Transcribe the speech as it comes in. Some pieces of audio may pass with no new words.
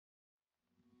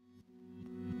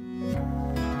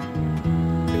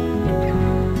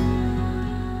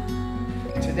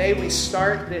today we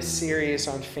start this series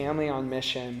on family on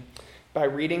mission by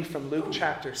reading from Luke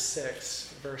chapter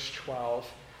 6, verse 12.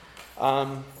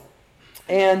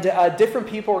 Different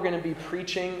people are going to be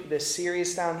preaching this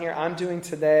series down here. I'm doing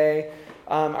today.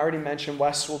 I already mentioned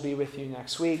Wes will be with you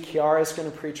next week. Kiara is going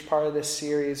to preach part of this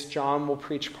series. John will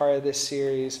preach part of this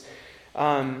series.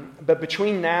 But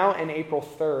between now and April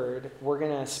 3rd, we're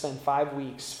going to spend 5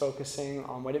 weeks focusing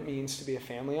on what it means to be a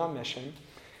family on mission.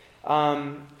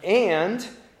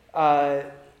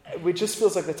 It just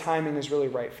feels like the timing is really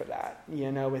right for that,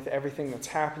 with everything that's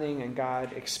happening and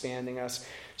God expanding us.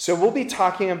 So we'll be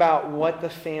talking about what the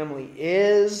family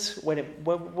is,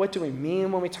 what do we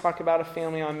mean when we talk about a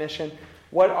family on mission,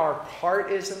 what our part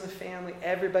is in the family.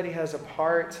 Everybody has a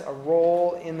part, a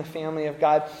role in the family of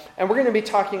God. And we're going to be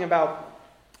talking about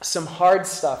some hard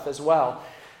stuff as well.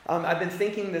 I've been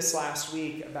thinking this last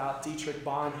week about Dietrich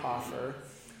Bonhoeffer,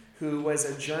 who was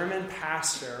a German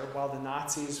pastor while the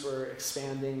Nazis were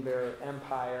expanding their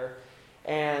empire.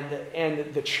 And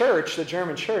the church, the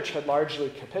German church, had largely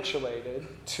capitulated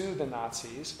to the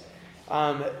Nazis.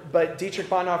 But Dietrich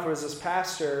Bonhoeffer was this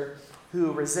pastor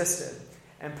who resisted.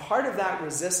 And part of that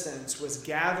resistance was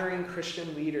gathering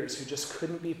Christian leaders who just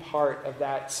couldn't be part of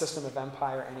that system of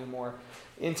empire anymore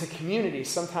into communities.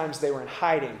 Sometimes they were in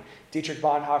hiding. Dietrich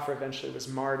Bonhoeffer eventually was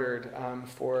martyred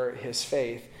for his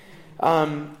faith.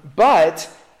 But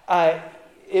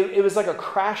it was like a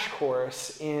crash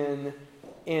course in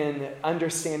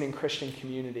understanding Christian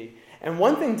community. And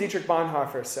one thing Dietrich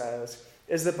Bonhoeffer says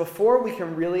is that before we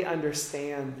can really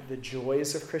understand the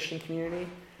joys of Christian community,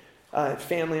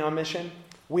 family on mission,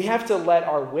 we have to let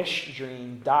our wish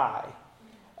dream die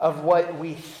of what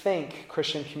we think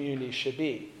Christian community should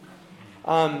be.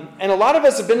 And a lot of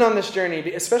us have been on this journey,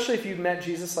 especially if you've met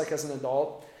Jesus like as an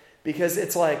adult, because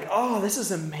it's like, oh, this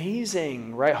is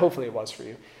amazing, right? Hopefully it was for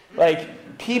you.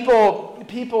 Like, people,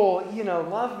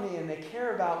 love me and they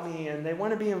care about me and they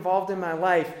want to be involved in my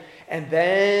life. And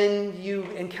then you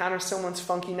encounter someone's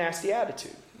funky, nasty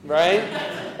attitude, right?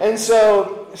 And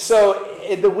so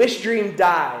the wish dream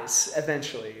dies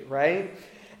eventually, right?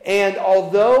 And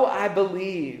although I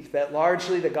believe that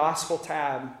largely the Gospel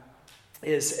Tab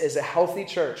is a healthy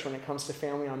church when it comes to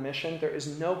family on mission, there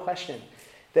is no question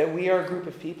that we are a group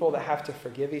of people that have to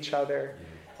forgive each other,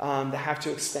 that have to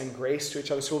extend grace to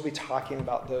each other. So we'll be talking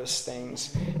about those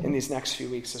things in these next few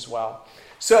weeks as well.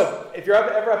 So if you're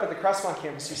ever up at the Crestmont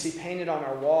campus, you see painted on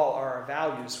our wall are our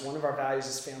values. One of our values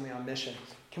is family on mission.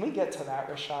 Can we get to that,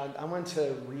 Rashad? I want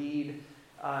to read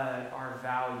our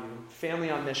value,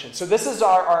 family on mission. So this is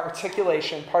our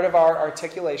articulation, part of our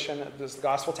articulation of the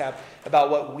Gospel Tab about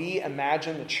what we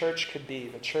imagine the church could be,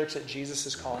 the church that Jesus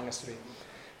is calling us to be.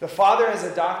 The Father has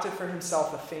adopted for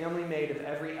himself a family made of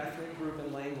every ethnic group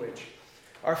and language.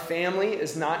 Our family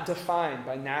is not defined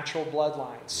by natural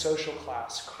bloodlines, social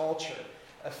class, culture,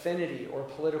 affinity, or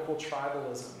political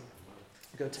tribalism.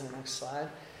 Go to the next slide.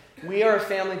 We are a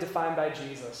family defined by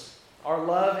Jesus. Our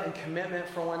love and commitment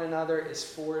for one another is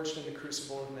forged in the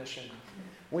crucible of mission.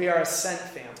 We are a sent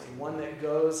family, one that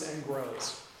goes and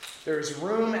grows. There is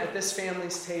room at this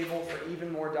family's table for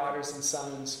even more daughters and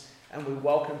sons, and we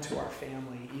welcome to our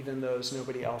family even those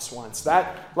nobody else wants.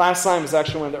 That last line was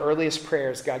actually one of the earliest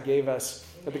prayers God gave us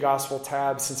at the Gospel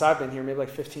Tab since I've been here, maybe like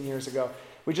 15 years ago.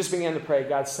 We just began to pray,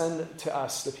 God, send to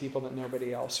us the people that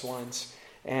nobody else wants.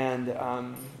 And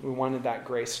we wanted that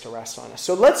grace to rest on us.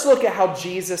 So let's look at how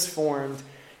Jesus formed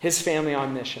his family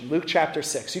on mission. Luke chapter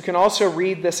 6. You can also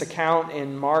read this account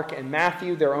in Mark and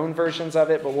Matthew, their own versions of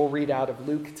it, but we'll read out of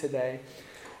Luke today.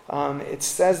 It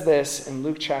says this in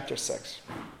Luke chapter 6.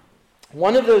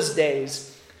 One of those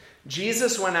days,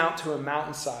 Jesus went out to a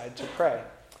mountainside to pray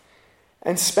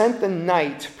and spent the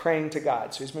night praying to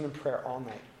God. So he's been in prayer all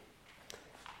night.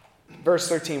 Verse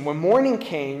 13, when morning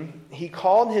came, he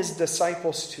called his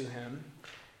disciples to him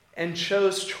and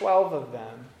chose 12 of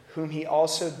them, whom he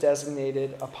also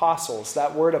designated apostles.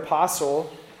 That word apostle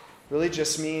really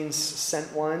just means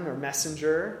sent one or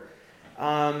messenger.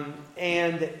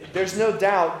 And there's no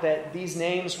doubt that these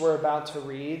names we're about to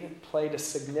read played a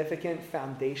significant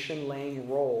foundation-laying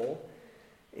role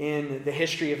in the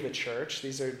history of the church.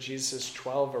 These are Jesus'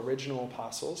 12 original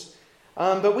apostles.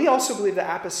 But we also believe that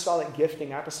apostolic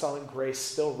gifting, apostolic grace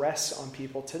still rests on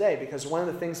people today, because one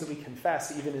of the things that we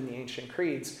confess, even in the ancient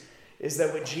creeds, is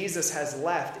that what Jesus has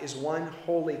left is one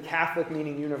holy, Catholic,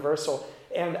 meaning universal,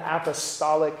 and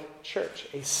apostolic church,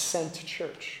 a sent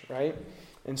church, right?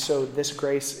 And so this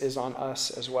grace is on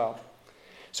us as well.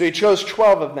 So he chose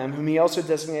 12 of them, whom he also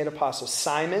designated apostles.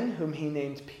 Simon, whom he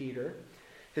named Peter,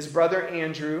 his brother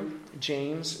Andrew,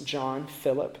 James, John,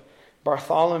 Philip,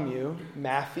 Bartholomew,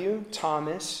 Matthew,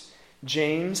 Thomas,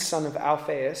 James, son of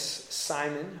Alphaeus,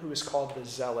 Simon, who is called the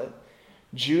Zealot,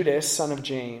 Judas, son of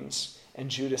James, and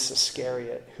Judas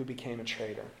Iscariot, who became a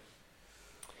traitor.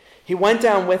 He went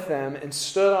down with them and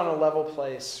stood on a level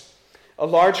place. A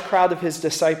large crowd of his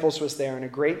disciples was there, and a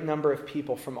great number of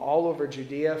people from all over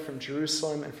Judea, from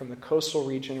Jerusalem, and from the coastal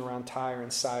region around Tyre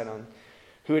and Sidon,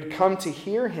 who had come to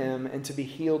hear him and to be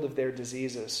healed of their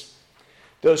diseases.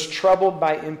 Those troubled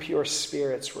by impure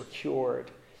spirits were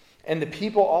cured, and the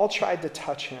people all tried to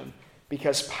touch him,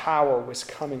 because power was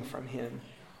coming from him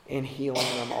in healing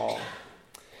them all.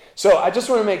 So I just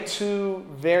want to make two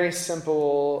very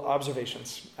simple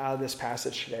observations out of this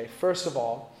passage today. First of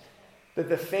all, that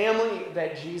the family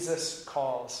that Jesus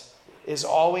calls is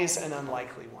always an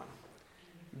unlikely one.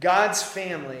 God's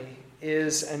family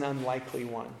is an unlikely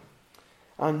one.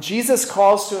 Jesus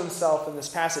calls to himself in this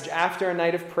passage, after a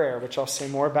night of prayer, which I'll say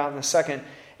more about in a second,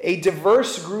 a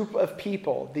diverse group of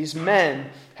people. These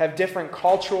men have different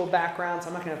cultural backgrounds.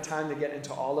 I'm not going to have time to get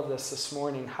into all of this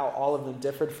morning, how all of them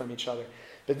differed from each other.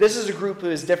 But this is a group who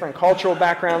has different cultural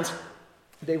backgrounds.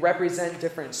 They represent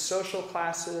different social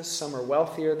classes. Some are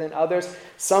wealthier than others.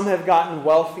 Some have gotten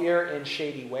wealthier in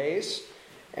shady ways,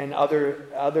 and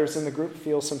others in the group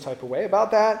feel some type of way about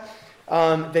that.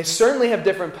 They certainly have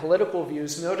different political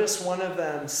views. Notice one of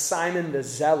them, Simon the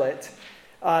Zealot.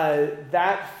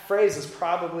 That phrase is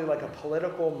probably like a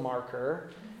political marker.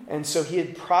 And so he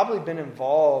had probably been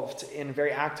involved in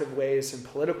very active ways in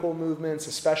political movements,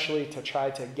 especially to try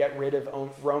to get rid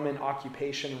of Roman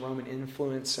occupation, Roman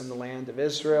influence in the land of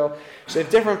Israel. So they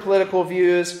have different political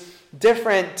views,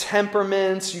 different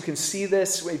temperaments. You can see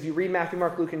this if you read Matthew,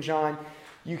 Mark, Luke, and John.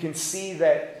 You can see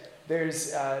that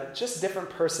there's just different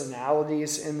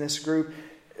personalities in this group.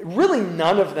 Really,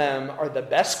 none of them are the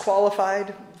best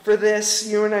qualified for this,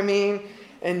 you know what I mean?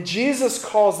 And Jesus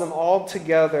calls them all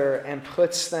together and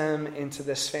puts them into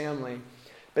this family.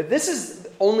 But this is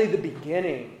only the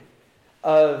beginning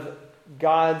of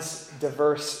God's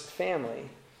diverse family,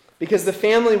 because the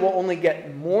family will only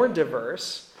get more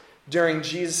diverse during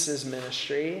Jesus'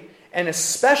 ministry, and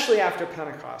especially after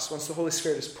Pentecost, once the Holy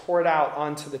Spirit is poured out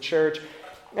onto the church.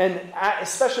 And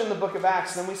especially in the book of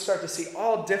Acts, then we start to see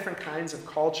all different kinds of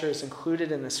cultures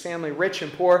included in this family, rich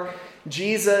and poor.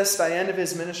 Jesus, by the end of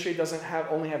his ministry, doesn't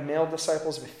only have male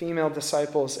disciples, but female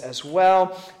disciples as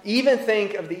well. Even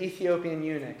think of the Ethiopian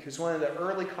eunuch, who's one of the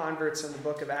early converts in the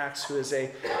book of Acts, who is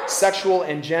a sexual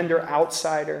and gender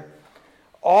outsider.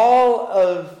 All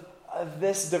of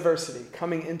this diversity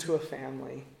coming into a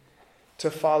family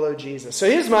to follow Jesus. So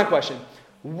here's my question.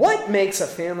 What makes a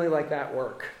family like that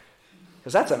work?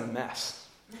 Because that's a mess,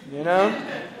 you know?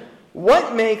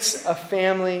 What makes a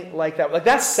family like that? Like,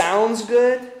 that sounds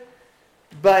good,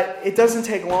 but it doesn't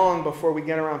take long before we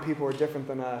get around people who are different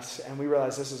than us, and we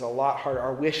realize this is a lot harder.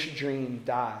 Our wish dream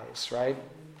dies, right?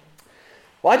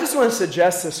 Well, I just want to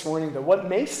suggest this morning that what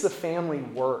makes the family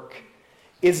work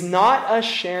is not us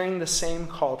sharing the same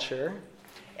culture.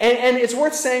 And it's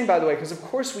worth saying, by the way, because of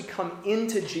course we come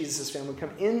into Jesus' family, we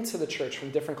come into the church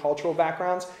from different cultural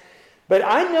backgrounds. But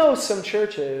I know some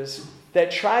churches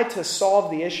that try to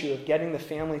solve the issue of getting the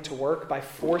family to work by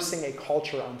forcing a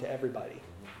culture onto everybody,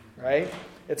 right?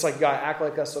 It's like, you got to act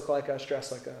like us, look like us, dress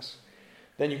like us.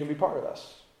 Then you can be part of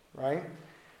us, right?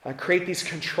 Create these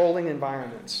controlling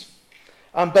environments.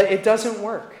 But it doesn't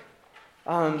work.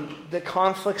 The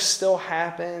conflicts still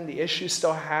happen. The issues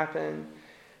still happen.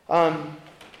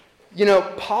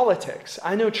 Politics.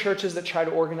 I know churches that try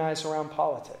to organize around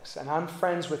politics. And I'm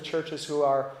friends with churches who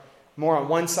are more on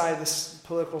one side of this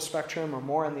political spectrum or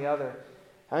more on the other.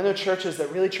 I know churches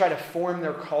that really try to form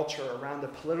their culture around the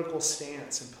political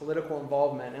stance and political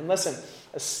involvement. And listen,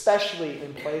 especially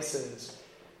in places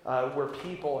where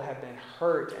people have been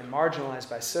hurt and marginalized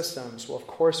by systems, well, of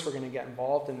course we're going to get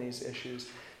involved in these issues.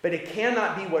 But it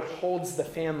cannot be what holds the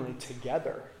family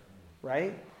together,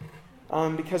 right?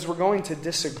 Because we're going to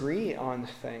disagree on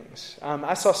things.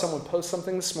 I saw someone post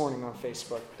something this morning on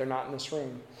Facebook. They're not in this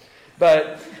room.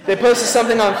 But they posted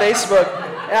something on Facebook,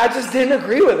 and I just didn't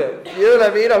agree with it. You know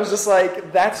what I mean? I was just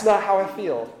like, that's not how I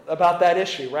feel about that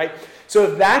issue, right? So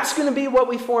if that's going to be what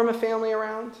we form a family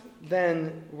around,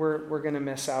 then we're going to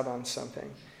miss out on something.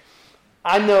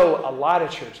 I know a lot of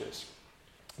churches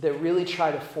that really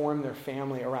try to form their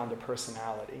family around a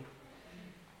personality.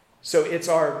 So it's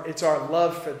our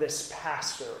love for this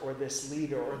pastor or this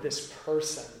leader or this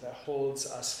person that holds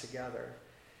us together.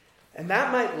 And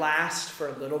that might last for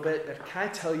a little bit, but can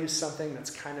I tell you something that's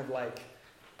kind of like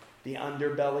the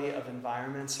underbelly of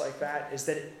environments like that, is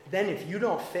that then if you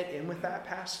don't fit in with that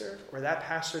pastor, or that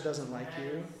pastor doesn't like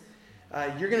you,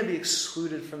 you're going to be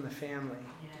excluded from the family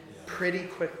pretty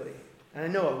quickly. And I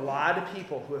know a lot of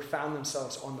people who have found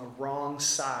themselves on the wrong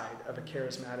side of a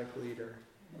charismatic leader,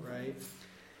 right?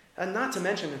 And not to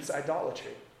mention it's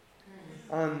idolatry.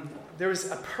 There was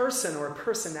a person or a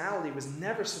personality was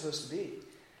never supposed to be,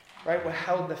 right? What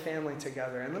held the family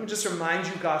together. And let me just remind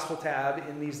you, Gospel Tab,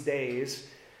 in these days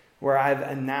where I've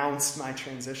announced my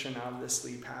transition out of this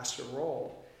lead pastor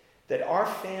role, that our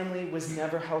family was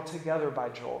never held together by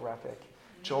Joel Repic.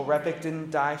 Joel Repic didn't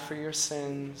die for your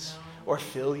sins or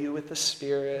fill you with the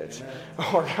Spirit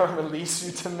or release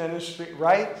you to ministry,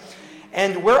 right?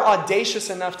 And we're audacious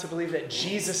enough to believe that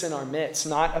Jesus in our midst,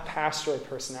 not a pastor or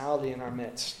personality in our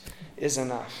midst, is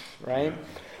enough, right?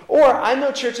 Or I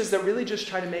know churches that really just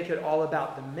try to make it all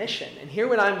about the mission. And hear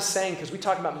what I'm saying, because we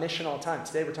talk about mission all the time.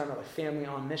 Today we're talking about like family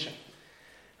on mission.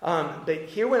 But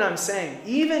hear what I'm saying.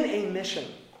 Even a mission,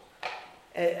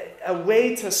 a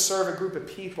way to serve a group of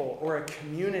people or a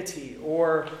community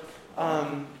or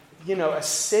a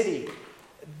city,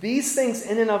 these things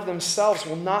in and of themselves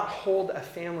will not hold a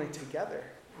family together.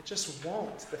 It just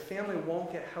won't. The family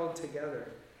won't get held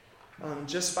together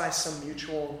just by some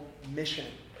mutual mission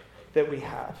that we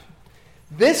have.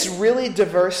 This really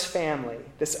diverse family,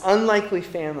 this unlikely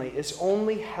family, is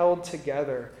only held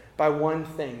together by one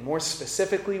thing, more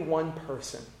specifically one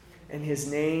person, and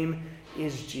his name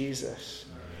is Jesus.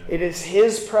 It is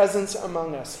his presence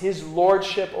among us, his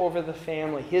lordship over the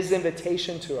family, his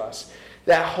invitation to us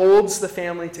that holds the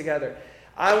family together.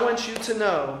 I want you to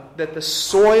know that the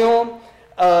soil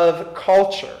of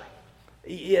culture,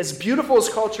 as beautiful as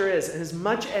culture is, and as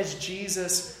much as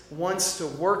Jesus wants to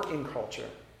work in culture,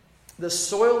 the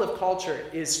soil of culture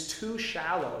is too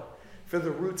shallow for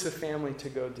the roots of family to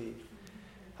go deep.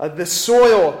 The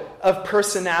soil of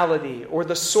personality or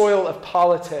the soil of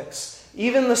politics,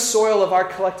 even the soil of our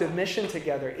collective mission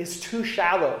together, is too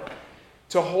shallow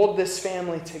to hold this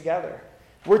family together.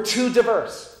 We're too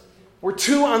diverse. We're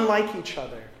too unlike each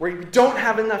other. We don't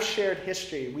have enough shared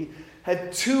history. We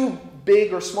had too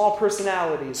big or small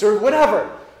personalities or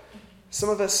whatever. Some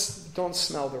of us don't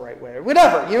smell the right way or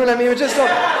whatever. You know what I mean? We just don't.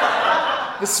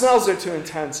 The smells are too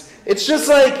intense. It's just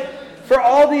like, for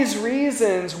all these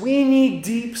reasons, we need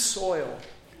deep soil.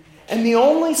 And the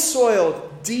only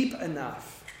soil deep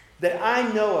enough that I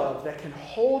know of that can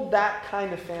hold that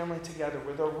kind of family together,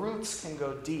 where the roots can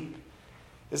go deep,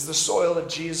 is the soil of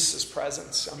Jesus'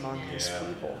 presence among his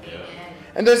people. Yeah.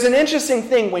 And there's an interesting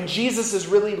thing when Jesus is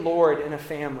really Lord in a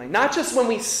family. Not just when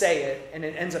we say it and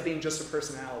it ends up being just a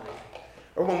personality.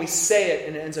 Or when we say it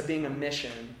and it ends up being a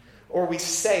mission. Or we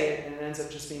say it and it ends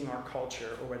up just being our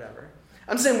culture or whatever.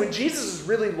 I'm saying when Jesus is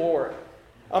really Lord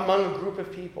among a group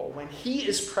of people, when he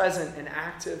is present and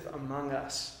active among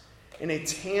us in a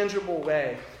tangible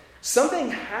way, something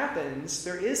happens.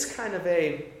 There is kind of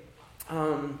a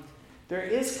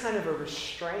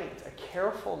restraint, a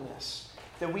carefulness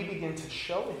that we begin to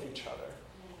show with each other.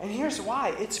 And here's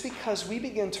why. It's because we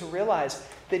begin to realize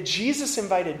that Jesus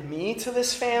invited me to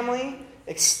this family,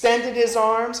 extended his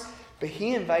arms, but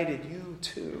he invited you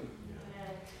too.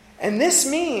 And this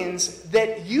means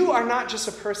that you are not just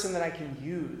a person that I can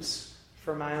use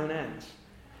for my own end.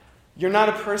 You're not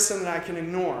a person that I can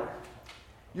ignore.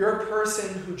 You're a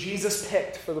person who Jesus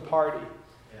picked for the party.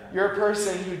 You're a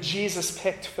person who Jesus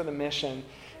picked for the mission.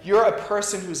 You're a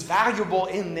person who's valuable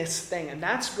in this thing. And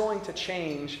that's going to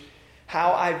change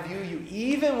how I view you.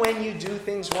 Even when you do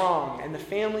things wrong, and the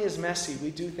family is messy,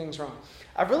 we do things wrong.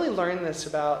 I've really learned this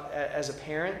about as a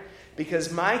parent,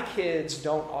 because my kids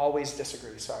don't always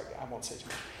disagree. Sorry, I won't say too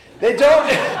much. They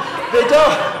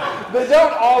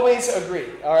don't always agree,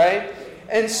 all right?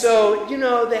 And so,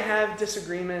 they have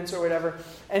disagreements or whatever.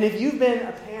 And if you've been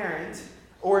a parent,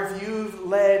 or if you've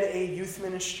led a youth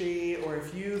ministry, or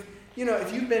if you've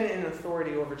been in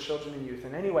authority over children and youth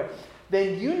in any way,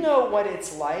 then you know what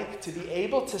it's like to be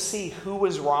able to see who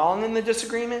was wrong in the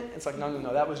disagreement. It's like,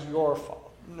 no, that was your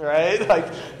fault, right? Like,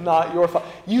 not your fault.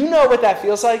 You know what that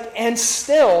feels like, and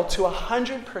still to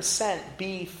 100%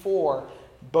 be for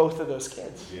both of those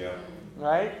kids,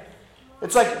 right?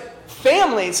 It's like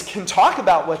families can talk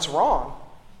about what's wrong,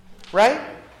 right?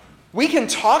 We can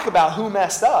talk about who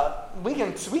messed up. We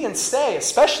can say,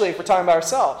 especially if we're talking about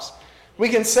ourselves, we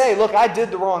can say, look, I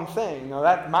did the wrong thing.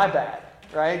 That's my bad,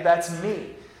 right? That's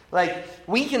me. Like,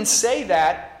 we can say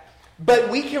that, but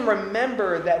we can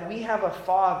remember that we have a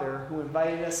Father who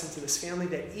invited us into this family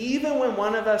that even when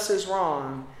one of us is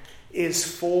wrong, is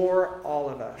for all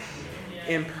of us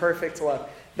in perfect love.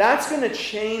 That's going to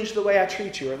change the way I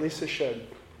treat you, or at least it should.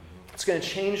 It's going to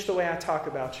change the way I talk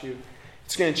about you.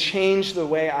 It's going to change the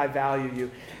way I value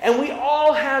you. And we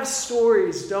all have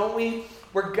stories, don't we?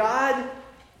 Where God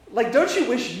Like, don't you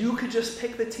wish you could just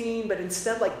pick the team, but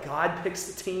instead, like, God picks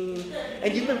the team?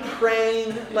 And you've been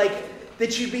praying, like,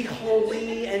 that you be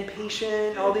holy and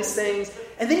patient, all these things.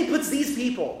 And then he puts these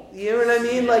people, you know what I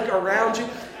mean? Like, around you.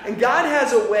 And God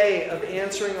has a way of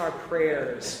answering our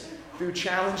prayers through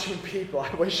challenging people.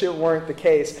 I wish it weren't the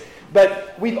case.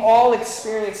 But we've all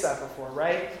experienced that before,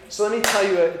 right? So let me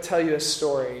tell you a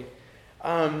story.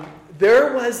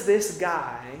 There was this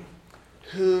guy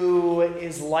who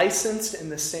is licensed in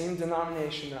the same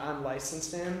denomination that I'm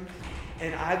licensed in,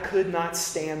 and I could not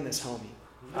stand this homie.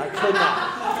 I could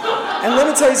not. And let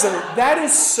me tell you something. That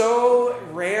is so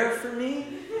rare for me.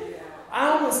 I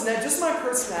almost never, just my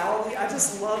personality, I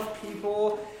just love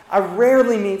people. I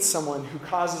rarely meet someone who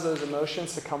causes those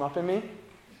emotions to come up in me.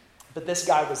 But this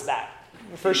guy was that,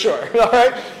 for sure. All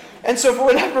right? And so for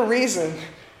whatever reason,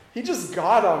 he just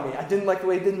got on me. I didn't like the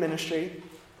way he did ministry.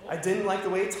 I didn't like the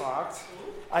way he talked.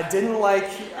 I just didn't like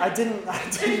it.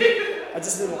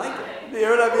 You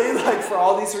know what I mean? Like, for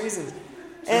all these reasons.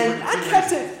 And I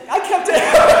kept it. I can only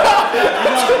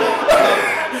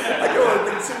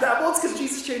think of that. Well, it's because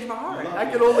Jesus changed my heart.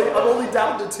 I'm only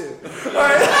down to 2. All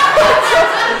right.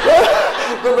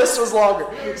 The list was longer.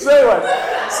 So anyway,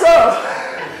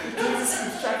 Jesus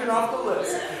keeps checking off the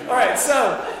list. All right.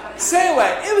 So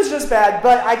anyway, it was just bad,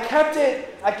 but I kept it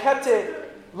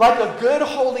like a good,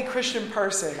 holy Christian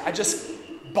person. I just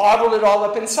bottled it all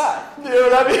up inside. You know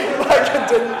what I mean? Like,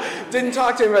 I didn't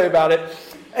talk to anybody about it.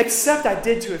 Except I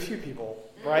did to a few people,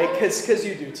 right? Because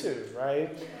you do too,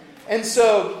 right? And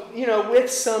so, with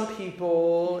some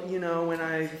people, when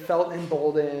I felt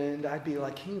emboldened, I'd be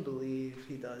like, can you believe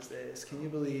he does this? Can you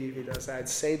believe he does that? I'd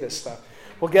say this stuff.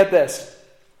 Well, get this.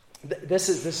 This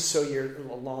is so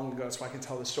long ago, so I can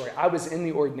tell the story. I was in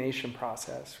the ordination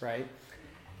process, right?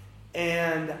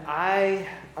 And I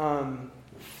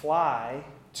fly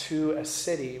to a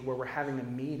city where we're having a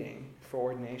meeting for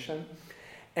ordination.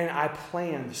 And I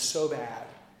planned so bad.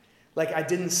 Like, I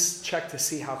didn't check to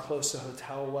see how close the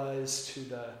hotel was to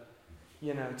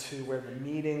to where the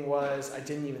meeting was. I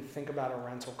didn't even think about a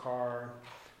rental car,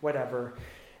 whatever.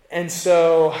 And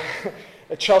so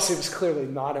Chelsea was clearly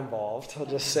not involved. I'll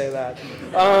just say that.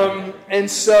 And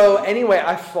so anyway,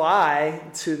 I fly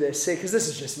to this city, because this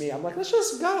is just me. I'm like, let's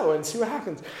just go and see what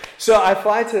happens. So I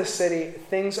fly to the city.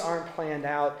 Things aren't planned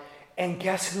out. And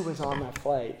guess who was on that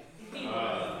flight?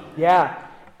 Yeah.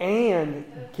 And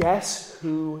guess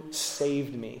who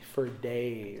saved me for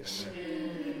days?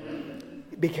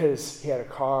 Because he had a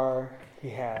car, you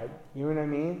know what I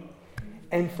mean?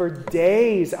 And for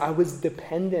days, I was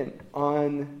dependent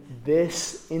on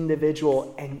this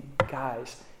individual. And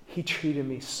guys, he treated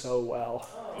me so well.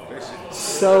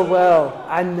 So well.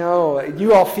 I know.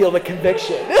 You all feel the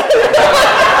conviction.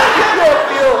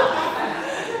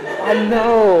 I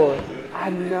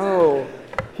know.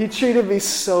 He treated me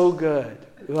so good.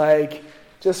 Like,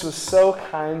 just was so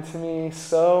kind to me,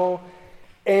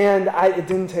 and it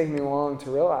didn't take me long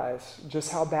to realize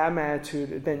just how bad my attitude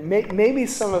had been. Maybe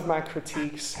some of my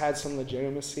critiques had some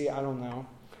legitimacy, I don't know.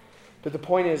 But the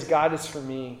point is, God is for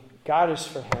me, God is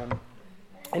for him.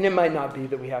 And it might not be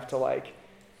that we have to,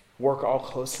 work all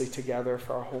closely together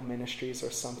for our whole ministries or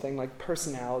something. Like,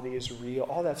 personality is real,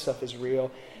 all that stuff is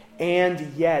real.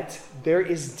 And yet, there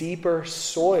is deeper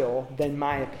soil than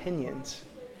my opinions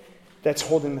that's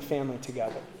holding the family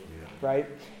together, right?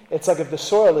 It's like, if the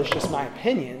soil is just my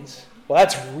opinions, well,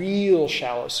 that's real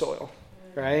shallow soil,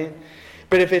 right?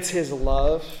 But if it's his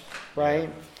love, right,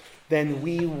 then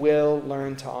we will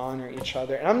learn to honor each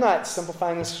other. And I'm not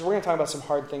simplifying this, because we're going to talk about some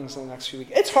hard things in the next few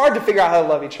weeks. It's hard to figure out how to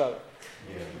love each other.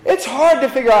 It's hard to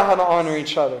figure out how to honor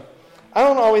each other. I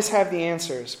don't always have the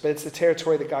answers, but it's the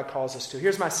territory that God calls us to.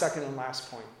 Here's my second and last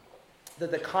point.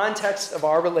 That the context of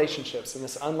our relationships in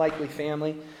this unlikely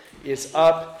family is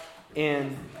up,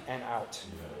 in, and out.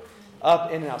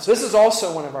 Up, in, and out. So this is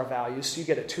also one of our values, so you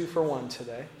get a 2 for 1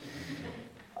 today.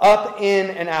 Up, in,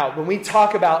 and out. When we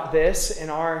talk about this in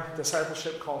our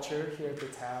discipleship culture here at the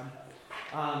Tab,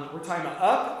 we're talking about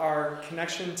up, our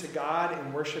connection to God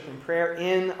in worship and prayer,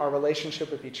 in, our relationship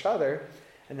with each other,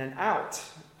 and then out,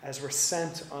 as we're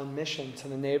sent on mission to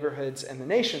the neighborhoods and the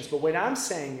nations. But what I'm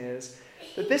saying is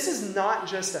that this is not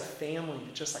just a family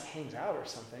that just hangs out or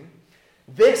something.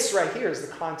 This right here is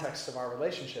the context of our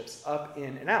relationships, up,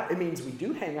 in, and out. It means we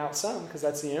do hang out some, because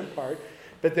that's the in part,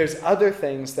 but there's other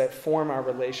things that form our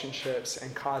relationships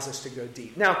and cause us to go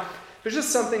deep. Now, there's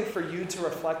just something for you to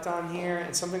reflect on here,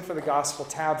 and something for the Gospel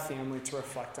Tab family to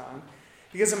reflect on.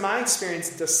 Because in my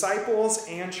experience, disciples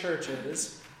and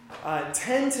churches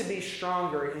tend to be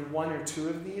stronger in 1 or 2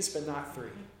 of these, but not 3.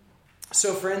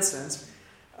 So, for instance,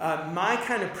 my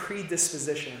kind of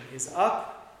predisposition is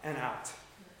up and out.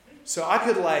 So I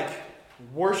could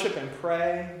worship and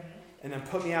pray and then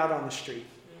put me out on the street.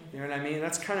 You know what I mean?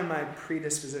 That's kind of my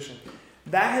predisposition.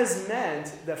 That has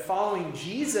meant that following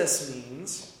Jesus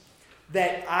means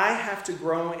that I have to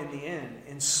grow in the end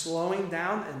in slowing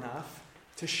down enough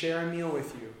to share a meal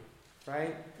with you,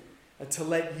 right? To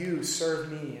let you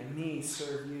serve me and me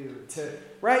serve you,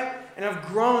 right? And I've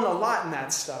grown a lot in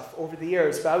that stuff over the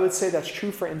years, but I would say that's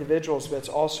true for individuals, but it's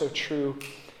also true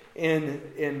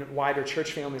in wider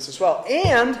church families as well.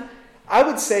 And I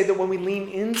would say that when we lean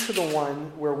into the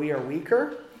one where we are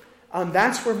weaker,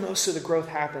 that's where most of the growth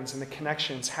happens and the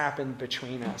connections happen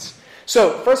between us.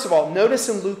 So, first of all, notice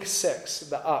in Luke 6,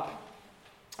 the up.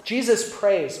 Jesus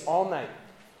prays all night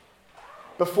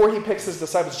before he picks his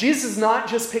disciples. Jesus is not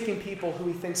just picking people who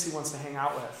he thinks he wants to hang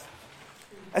out with.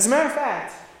 As a matter of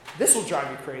fact, this will drive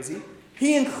you crazy.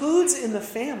 He includes in the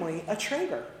family a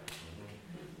traitor.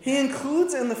 He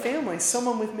includes in the family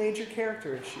someone with major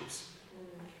character issues.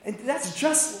 And that's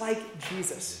just like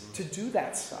Jesus, to do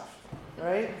that stuff,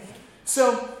 right?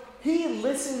 So he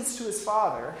listens to his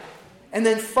Father, and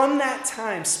then from that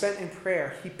time spent in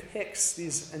prayer, he picks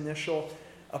these initial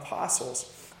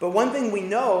apostles. But one thing we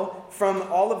know from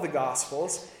all of the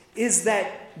Gospels is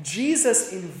that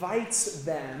Jesus invites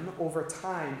them over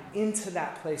time into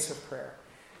that place of prayer.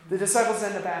 The disciples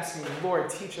end up asking, Lord,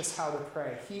 teach us how to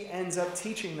pray. He ends up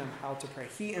teaching them how to pray.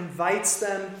 He invites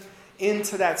them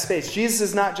into that space. Jesus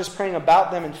is not just praying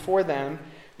about them and for them.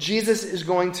 Jesus is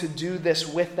going to do this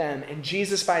with them. And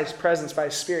Jesus, by his presence, by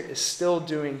his Spirit, is still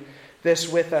doing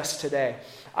this with us today.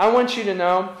 I want you to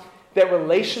know that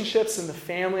relationships in the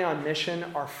family on mission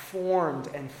are formed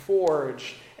and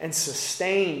forged and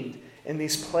sustained in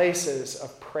these places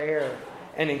of prayer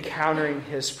and encountering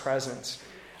his presence.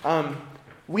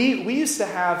 We used to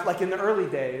have, in the early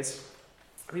days,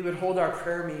 we would hold our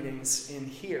prayer meetings in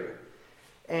here.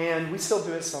 And we still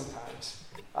do it sometimes.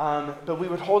 But we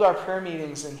would hold our prayer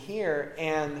meetings in here,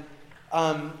 and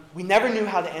we never knew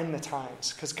how to end the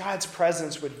times because God's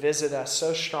presence would visit us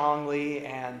so strongly,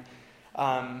 and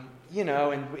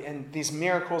and these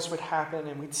miracles would happen,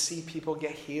 and we'd see people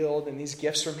get healed, and these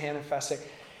gifts were manifesting.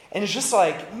 And it's just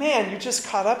man, you're just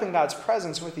caught up in God's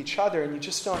presence with each other, and you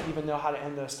just don't even know how to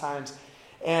end those times.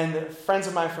 And friends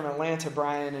of mine from Atlanta,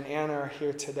 Brian and Anna, are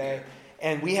here today.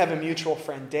 And we have a mutual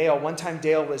friend, Dale. One time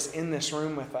Dale was in this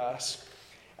room with us,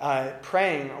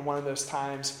 praying on one of those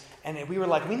times. And we were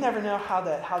we never know how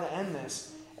to end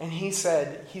this. And he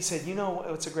said, you know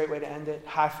what's a great way to end it?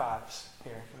 High fives.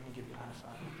 Here, let me give you a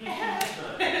high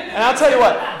five. And I'll tell you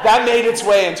what, that made its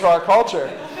way into our culture.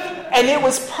 And it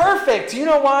was perfect. You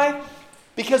know why?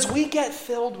 Because we get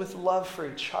filled with love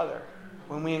for each other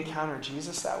when we encounter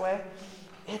Jesus that way.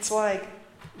 It's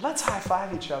let's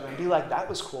high-five each other and be that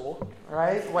was cool,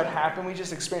 right? What happened, we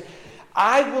just experienced.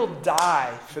 I will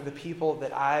die for the people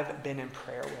that I've been in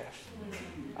prayer with.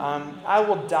 I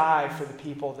will die for the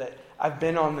people that I've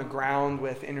been on the ground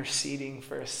with, interceding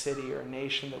for a city or a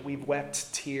nation that we've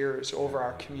wept tears over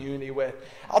our community with.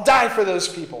 I'll die for those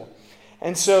people.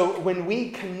 And so when we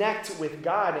connect with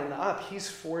God in the up, he's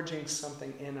forging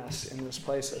something in us in those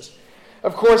places.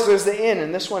 Of course, there's the in,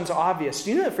 and this one's obvious.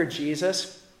 Do you know that for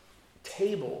Jesus,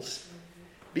 tables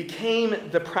became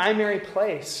the primary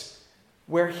place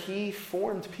where he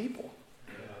formed people?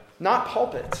 Not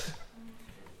pulpits,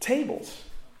 tables.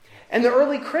 And the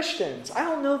early Christians, I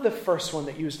don't know the first one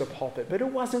that used a pulpit, but it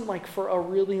wasn't for a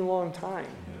really long time,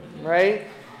 right?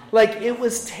 It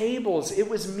was tables, it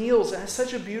was meals, and it's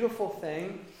such a beautiful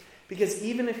thing because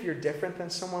even if you're different than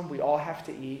someone, we all have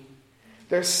to eat.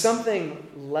 There's something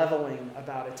leveling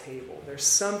about a table. There's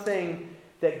something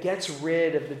that gets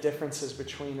rid of the differences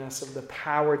between us, of the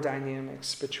power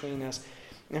dynamics between us.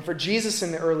 And for Jesus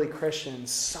and the early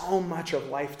Christians, so much of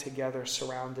life together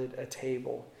surrounded a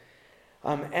table.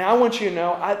 And I want you to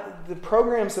know, the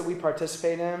programs that we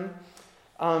participate in,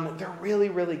 they're really,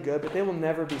 really good, but they will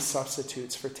never be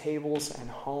substitutes for tables and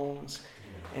homes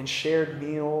and shared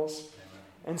meals.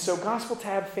 And so Gospel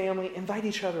Tab family, invite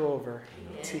each other over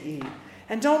to eat.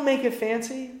 And don't make it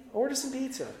fancy. Order some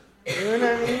pizza. You know what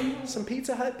I mean? Some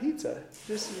Pizza Hut pizza.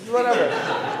 Just whatever.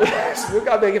 You don't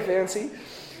got to make it fancy.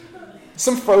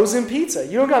 Some frozen pizza.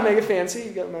 You don't got to make it fancy.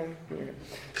 You got to make it.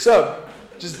 So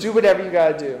just do whatever you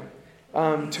got to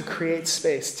do to create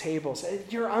space, tables.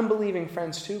 Your unbelieving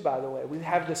friends too, by the way. We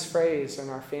have this phrase in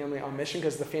our family on mission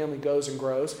because the family goes and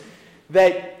grows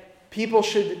that people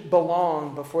should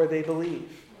belong before they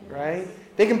believe, right?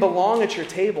 They can belong at your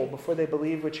table before they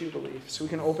believe what you believe. So we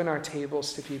can open our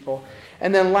tables to people.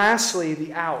 And then lastly,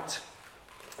 the out.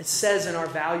 It says in our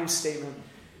value statement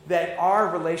that our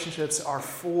relationships are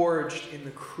forged in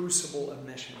the crucible of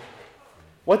mission.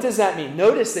 What does that mean?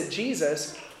 Notice that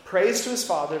Jesus prays to his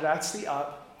Father, that's the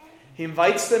up. He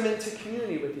invites them into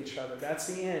community with each other, that's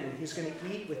the in. And he's going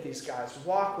to eat with these guys,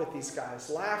 walk with these guys,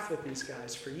 laugh with these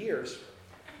guys for years,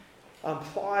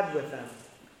 plod with them.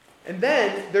 And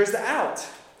then there's the out.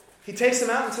 He takes them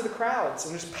out into the crowds,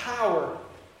 and there's power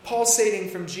pulsating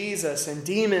from Jesus, and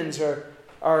demons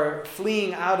are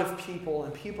fleeing out of people,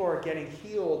 and people are getting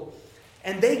healed.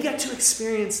 And they get to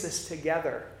experience this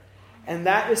together. And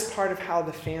that is part of how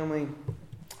the family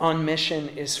on mission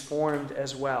is formed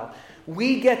as well.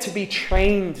 We get to be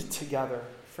trained together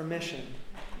for mission,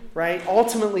 right?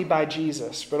 Ultimately by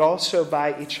Jesus, but also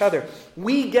by each other.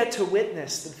 We get to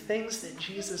witness the things that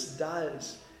Jesus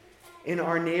does in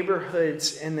our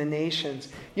neighborhoods and the nations.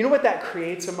 You know what that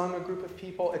creates among a group of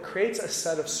people? It creates a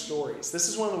set of stories. This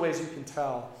is one of the ways you can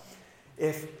tell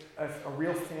if a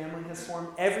real family has formed.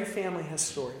 Every family has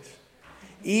stories.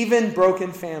 Even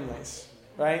broken families,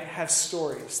 right, have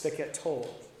stories that get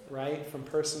told, right, from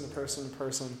person to person to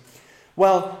person.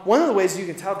 Well, one of the ways you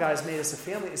can tell God's made us a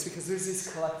family is because there's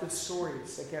these collective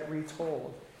stories that get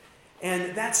retold.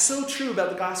 And that's so true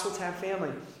about the Gospel Tab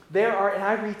family. There are, and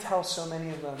I retell so many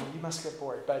of them, you must get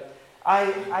bored, but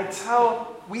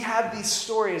we have these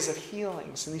stories of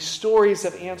healings and these stories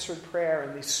of answered prayer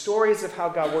and these stories of how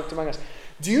God worked among us.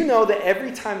 Do you know that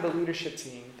every time the leadership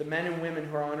team, the men and women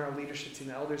who are on our leadership team,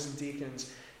 the elders and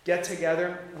deacons, get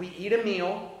together, we eat a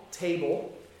meal,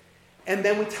 table, and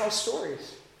then we tell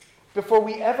stories. Before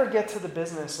we ever get to the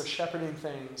business of shepherding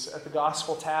things at the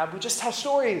Gospel Tab, we just tell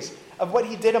stories of what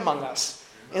he did among us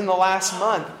in the last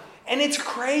month. And it's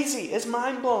crazy. It's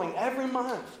mind-blowing every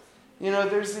month. You know,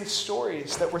 there's these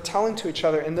stories that we're telling to each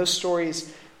other, and those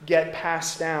stories get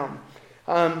passed down.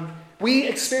 We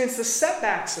experience the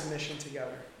setbacks of mission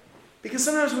together. Because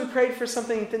sometimes we prayed for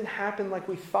something that didn't happen like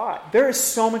we thought. There is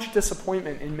so much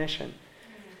disappointment in mission.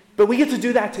 But we get to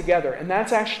do that together, and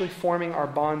that's actually forming our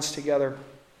bonds together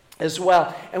as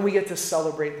well. And we get to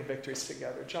celebrate the victories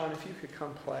together. John, if you could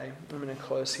come play. I'm going to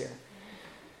close here.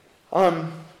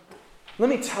 Let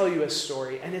me tell you a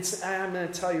story, and I'm going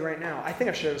to tell you right now. I think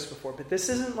I've shared this before, but this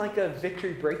isn't like a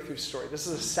victory breakthrough story. This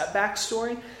is a setback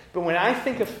story. But when I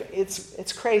think of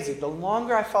it's crazy. The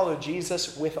longer I follow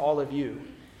Jesus with all of you,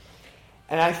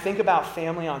 and I think about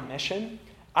family on mission,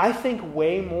 I think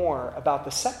way more about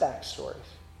the setback stories.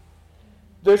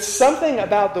 There's something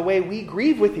about the way we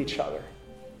grieve with each other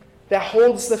that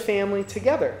holds the family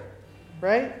together,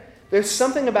 right? There's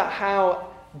something about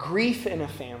how grief in a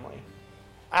family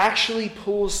actually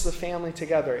pulls the family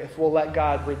together if we'll let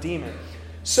God redeem it.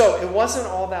 So it wasn't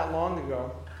all that long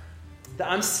ago that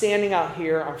I'm standing out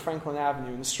here on Franklin Avenue,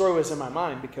 and the story was in my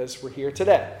mind because we're here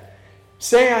today.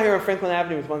 Standing out here on Franklin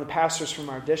Avenue with one of the pastors from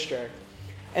our district,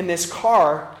 and this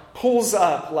car pulls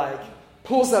up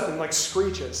and like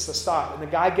screeches to stop. And the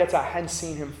guy gets out. I hadn't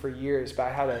seen him for years, but I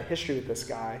had a history with this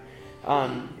guy.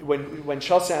 When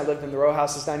Chelsea and I lived in the row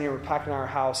houses down here, we were packing our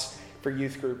house for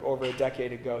youth group over a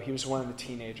decade ago. He was one of the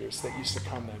teenagers that used to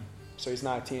come then. So he's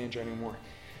not a teenager anymore.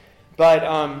 But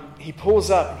he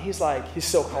pulls up, and he's like, he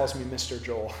still calls me Mr.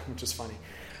 Joel, which is funny.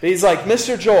 But he's like,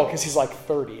 Mr. Joel, because he's like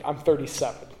 30. I'm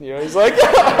 37. You know, he's like, I'm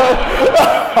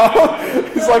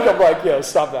like, yo,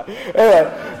 stop that.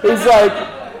 Anyway,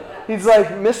 he's like,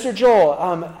 Mr.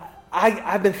 Joel,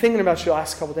 I've been thinking about you the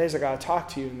last couple of days. I got to talk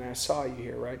to you, and I saw you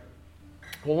here, right?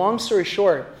 Well, long story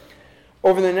short,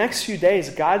 over the next few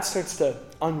days, God starts to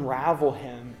unravel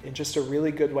him in just a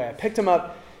really good way. I picked him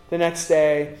up the next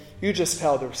day. You just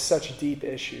tell there were such deep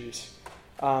issues.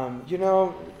 I'm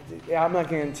not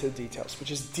getting into details, but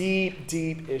just deep,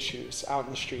 deep issues out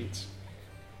in the streets.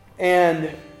 And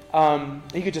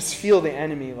you could just feel the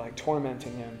enemy like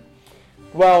tormenting him.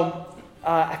 Well,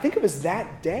 I think it was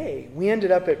that day we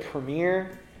ended up at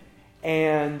Premiere,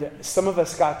 and some of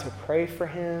us got to pray for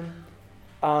him.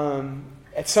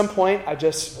 At some point, I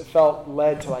just felt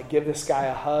led to like give this guy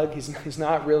a hug. He's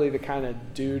not really the kind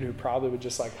of dude who probably would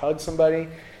just like hug somebody.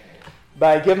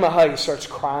 But I give him a hug. He starts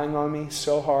crying on me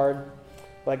so hard.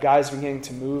 Like God's beginning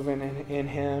to move in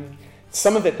him.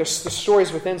 Some of it, there's the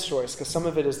stories within stories, because some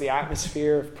of it is the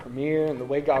atmosphere of Premiere and the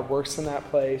way God works in that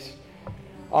place.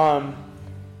 And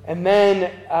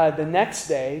then the next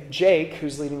day, Jake,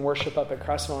 who's leading worship up at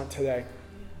Crestmont today,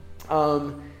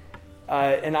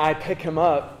 and I pick him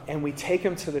up, and we take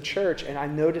him to the church, and I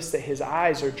notice that his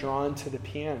eyes are drawn to the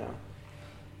piano.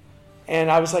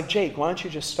 And I was like, Jake, why don't you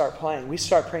just start playing? We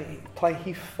start playing.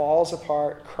 He falls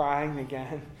apart, crying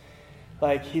again.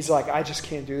 Like, he's like, I just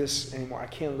can't do this anymore. I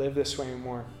can't live this way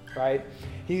anymore, right?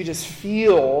 You can just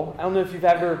feel, I don't know if you've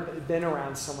ever been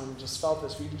around someone who just felt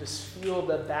this, but you can just feel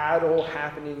the battle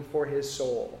happening for his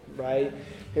soul, right?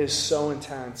 It is so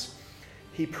intense.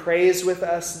 He prays with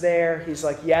us there. He's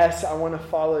like, yes, I want to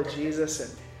follow Jesus.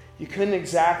 And you couldn't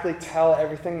exactly tell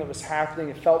everything that was happening.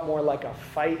 It felt more like a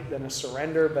fight than a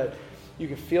surrender, but you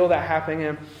could feel that happening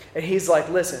in him. And he's like,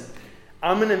 listen,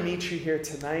 I'm going to meet you here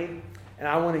tonight, and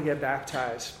I want to get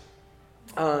baptized.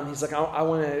 He's like, I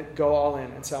want to go all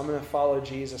in. And so I'm going to follow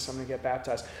Jesus. I'm going to get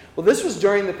baptized. Well, this was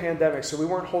during the pandemic, so we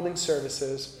weren't holding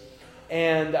services.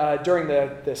 And during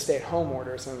the stay-at-home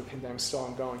orders, and the pandemic's still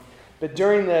ongoing. But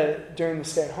during the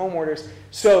stay-at-home orders,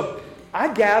 so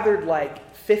I gathered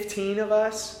like 15 of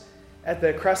us at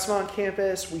the Crestmont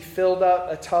campus. We filled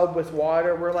up a tub with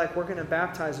water. We're like, we're going to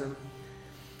baptize him.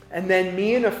 And then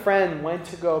me and a friend went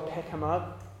to go pick him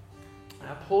up. And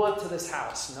I pull up to this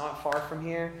house not far from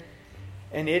here.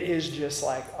 And it is just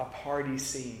like a party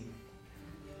scene.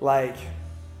 Like,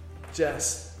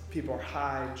 just people are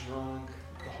high, drunk,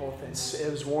 the whole thing.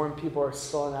 It was warm. People are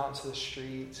spilling out into the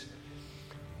streets.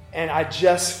 And I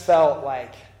just felt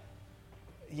like,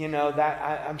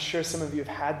 that I'm sure some of you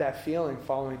have had that feeling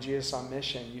following Jesus on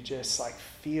mission. You just like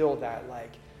feel that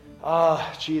like, oh,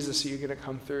 Jesus, are you going to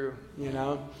come through,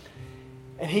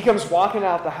 And he comes walking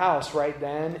out the house right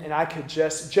then, and I could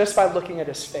just by looking at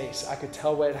his face, I could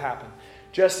tell what had happened.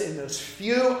 Just in those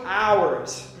few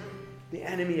hours, the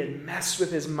enemy had messed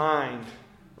with his mind,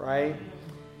 right?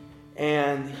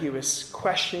 And he was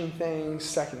questioning things,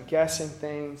 second-guessing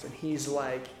things, and he's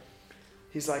like,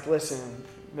 listen,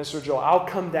 Mr. Joel, I'll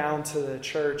come down to the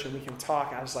church and we can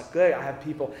talk. I was like, good, I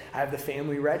have the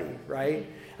family ready, right?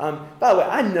 By the way,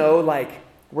 I know like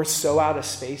we're so out of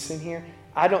space in here.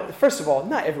 First of all,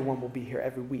 not everyone will be here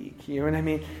every week, you know what I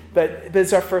mean? But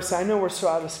it's our first time. I know we're so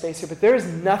out of space here, but there is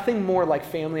nothing more like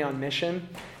family on mission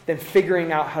than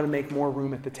figuring out how to make more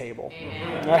room at the table,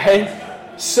 right?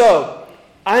 So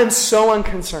I am so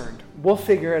unconcerned. We'll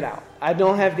figure it out. I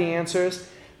don't have the answers.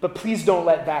 But please don't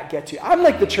let that get to you. I'm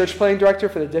like the church planning director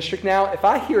for the district now. If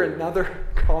I hear another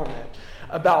comment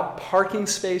about parking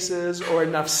spaces or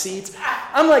enough seats,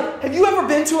 I'm like, have you ever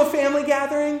been to a family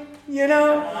gathering?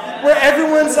 Where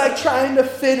everyone's like trying to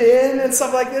fit in and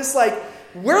stuff like this. Like,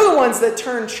 we're the ones that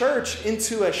turn church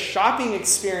into a shopping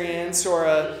experience or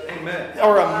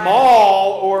a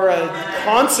mall or a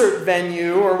concert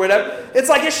venue or whatever. It's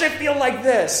like it should feel like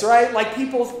this, right? Like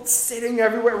people sitting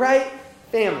everywhere, right?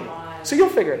 Family. So you'll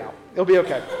figure it out. It'll be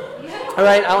okay. All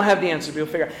right? I don't have the answer, but you'll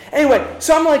figure it out. Anyway,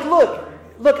 so I'm like,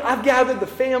 look, I've gathered the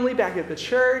family back at the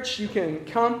church. You can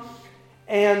come.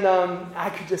 And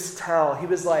I could just tell. He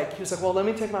was like, well, let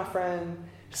me take my friend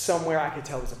somewhere. I could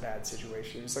tell it was a bad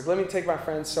situation. He's like, let me take my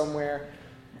friend somewhere.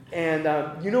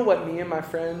 And you know what me and my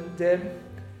friend did?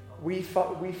 We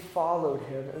followed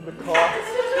him in the car.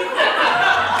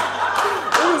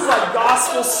 It was like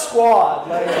Gospel Squad.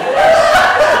 Like,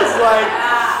 it was like...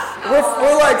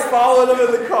 We're like following him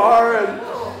in the car, and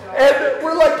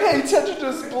we're like paying attention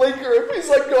to his blinker. He's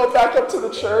like going back up to the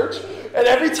church, and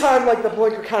every time like the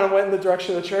blinker kind of went in the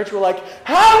direction of the church, we're like,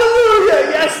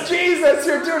 hallelujah, yes, Jesus,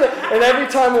 you're doing it. And every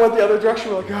time we went the other direction,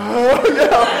 we're like, oh,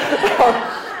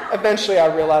 no. Eventually I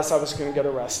realized I was going to get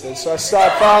arrested, so I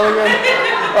stopped following him.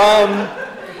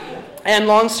 And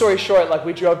long story short, like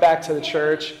we drove back to the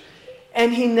church,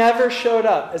 and he never showed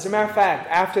up. As a matter of fact,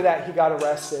 after that, he got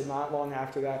arrested not long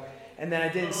after that. And then I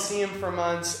didn't see him for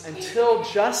months until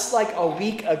just like a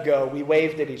week ago, we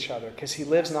waved at each other because he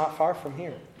lives not far from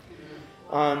here.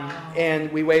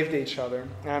 And we waved at each other.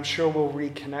 And I'm sure we'll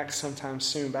reconnect sometime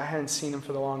soon, but I hadn't seen him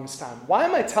for the longest time. Why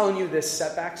am I telling you this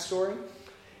setback story?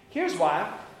 Here's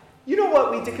why. You know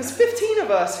what we did? Because 15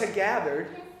 of us had gathered.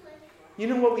 You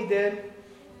know what we did?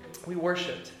 We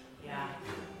worshiped. Yeah.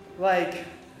 Like...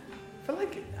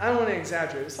 I don't want to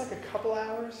exaggerate. It's like a couple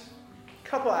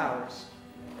hours.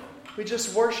 We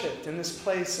just worshipped in this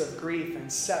place of grief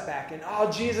and setback. And, oh,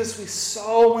 Jesus, we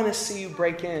so want to see you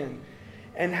break in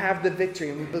and have the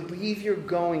victory. And we believe you're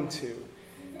going to.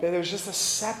 But there's just a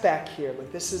setback here.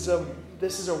 Like this is a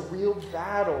real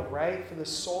battle, right? For the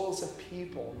souls of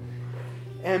people.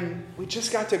 And we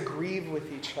just got to grieve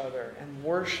with each other and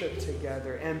worship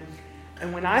together. And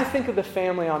when I think of the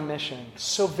family on mission,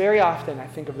 so very often I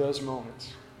think of those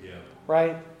moments,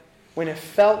 right? When it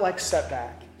felt like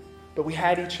setback, but we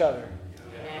had each other.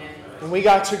 And we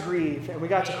got to grieve, and we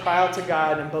got to cry out to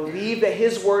God and believe that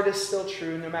His word is still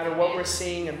true no matter what we're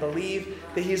seeing, and believe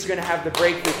that He's going to have the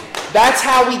breakthrough. That's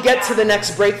how we get to the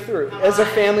next breakthrough as a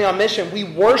family on mission. We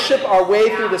worship our way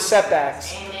through the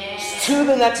setbacks to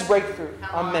the next breakthrough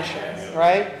on mission,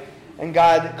 right? And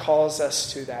God calls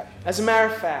us to that. As a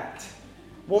matter of fact,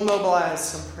 we'll mobilize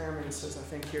some prayer ministers, I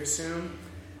think, here soon.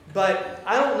 But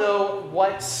I don't know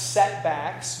what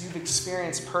setbacks you've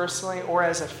experienced personally or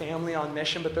as a family on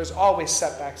mission, but there's always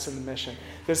setbacks in the mission.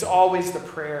 There's always the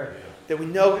prayer that we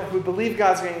know, we believe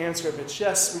God's going to answer it, but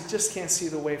we just can't see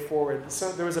the way forward.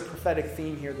 So there was a prophetic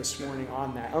theme here this morning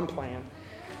on that, unplanned.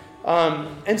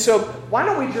 And so why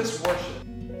don't we just worship?